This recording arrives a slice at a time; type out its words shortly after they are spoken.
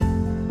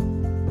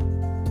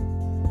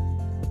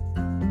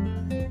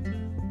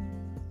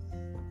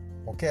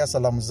Pokea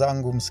salamu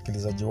zangu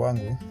msikilizaji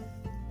wangu.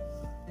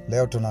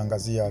 Leo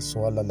tunaangazia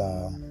swala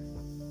la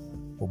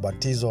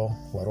ubatizo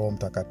wa Roho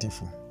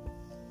Mtakatifu.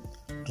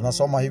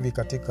 Tunasoma hivi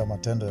katika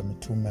Matendo ya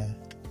Mitume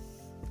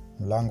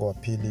mlango wa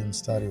 2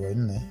 mstari wa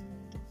 4.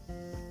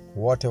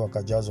 Wote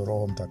wakajazwa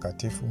Roho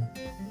Mtakatifu,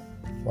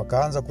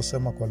 wakaanza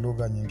kusema kwa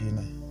lugha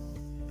nyingine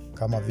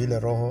kama vile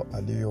Roho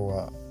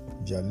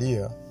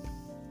aliyowajalia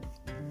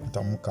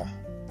kutamka.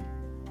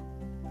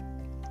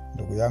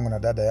 Ndugu yangu na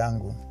dada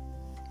yangu,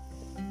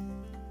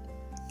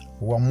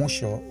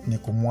 uamsho ni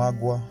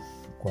kumwagwa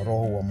kwa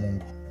Roho wa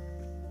Mungu.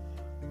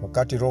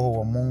 Wakati Roho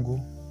wa Mungu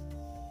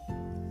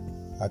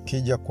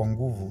akija kwa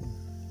nguvu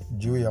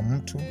juu ya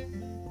mtu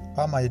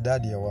ama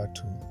idadi ya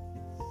watu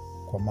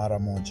kwa mara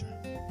moja.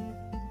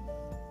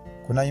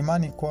 Kuna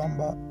imani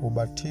kwamba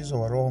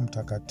ubatizo wa Roho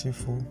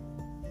Mtakatifu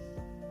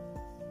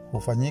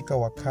hufanyika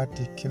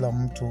wakati kila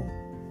mtu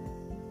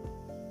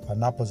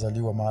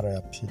anapozaliwa mara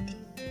ya pili,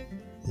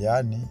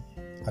 yaani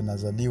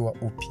anazaliwa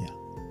upya.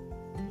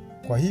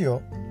 Kwa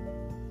hiyo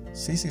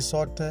sisi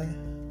sote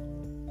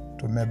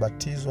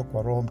tumebatizwa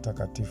kwa Roho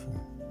Mtakatifu.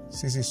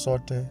 Sisi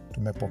sote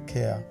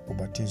tumepokea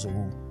ubatizo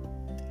huu.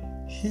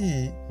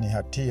 Hii ni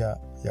hatia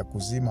ya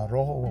kuzima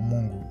Roho wa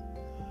Mungu,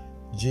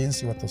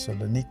 jinsi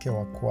Wathesalonike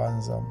wa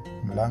kwanza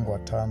mlango wa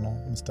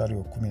 5 mstari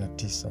wa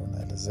 19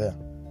 unaelezea.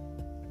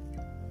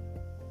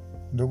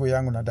 Ndugu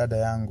yangu na dada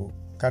yangu,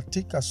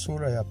 katika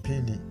sura ya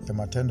 2 ya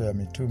Matendo ya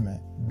Mitume,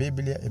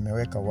 Biblia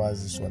imeweka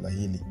wazi swala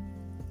hili.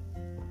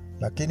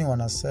 Lakini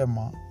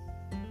wanasema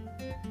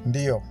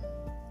ndiyo,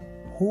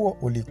 huo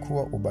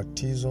ulikuwa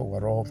ubatizo wa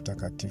Roho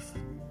Mtakatifu,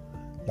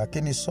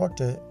 lakini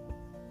sote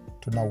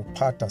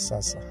tunaupata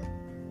sasa,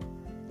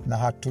 na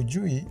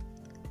hatujui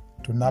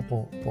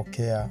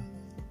tunapopokea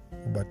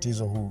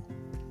ubatizo huu.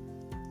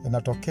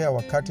 Inatokea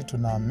wakati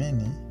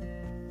tunaamini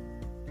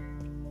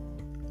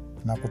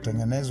na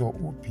kutengenezwa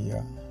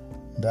upya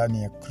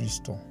ndani ya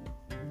Kristo.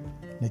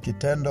 Ni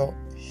kitendo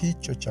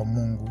hicho cha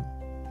Mungu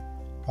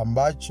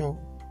ambacho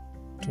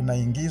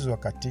tunaingizwa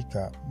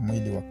katika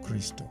mwili wa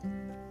Kristo.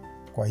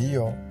 Kwa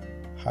hiyo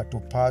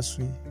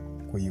hatupaswi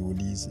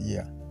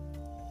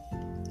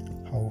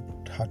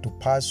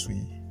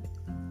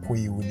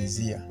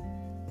kuiulizia.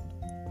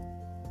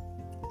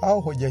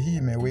 Au hoja hii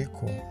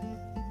imewekwa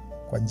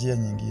kwa njia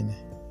nyingine.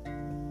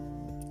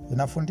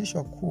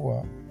 Inafundishwa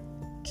kuwa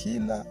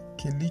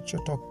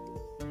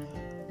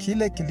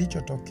kile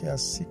kilichotokea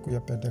siku ya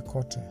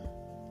Pentekoste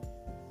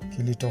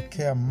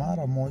kilitokea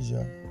mara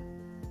moja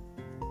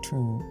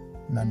tu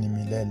na ni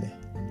milele,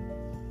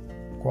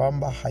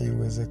 kwamba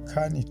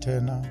haiwezekani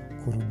tena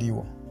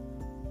kurudiwa.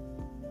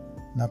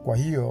 Na kwa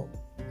hiyo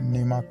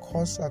ni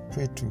makosa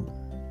kwetu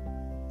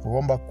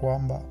kuomba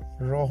kwamba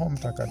Roho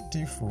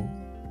Mtakatifu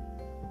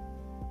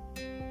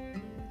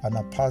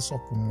anapaswa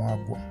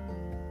kumwagwa.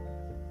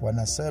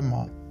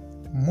 Wanasema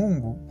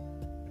Mungu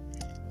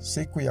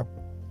siku ya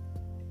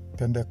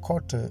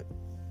Pentekoste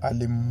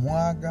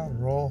alimwaga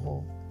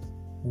Roho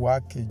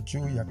wake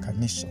juu ya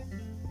kanisa,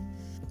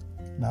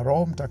 na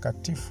Roho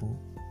Mtakatifu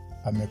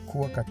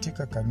amekuwa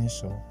katika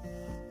kanisa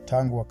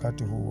tangu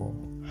wakati huo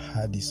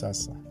hadi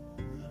sasa.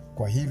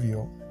 Kwa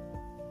hivyo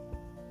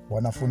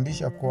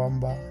wanafundisha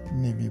kwamba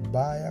ni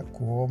vibaya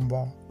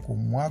kuomba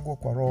kumwagwa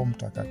kwa Roho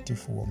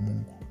Mtakatifu wa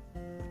Mungu.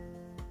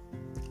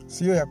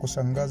 Sio ya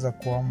kushangaza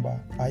kwamba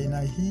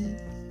aina hii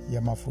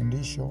ya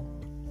mafundisho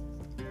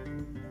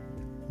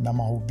na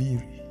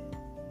mahubiri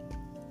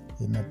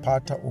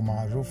imepata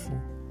umaarufu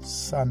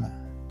sana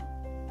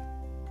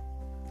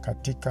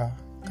katika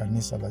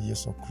kanisa la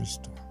Yesu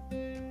Kristo.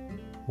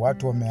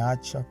 Watu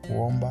wameacha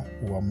kuomba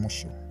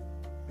uamsho,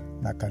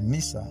 na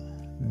kanisa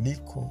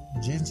liko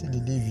jinsi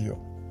lilivyo,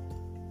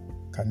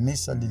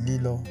 kanisa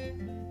lililo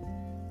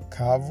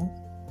kavu,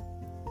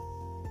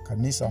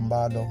 kanisa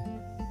ambalo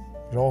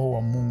Roho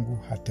wa Mungu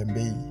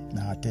hatembei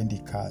na hatendi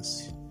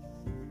kazi.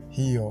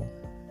 Hiyo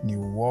ni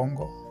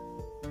uongo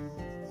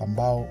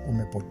ambao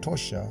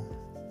umepotosha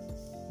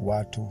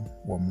watu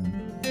wa Mungu.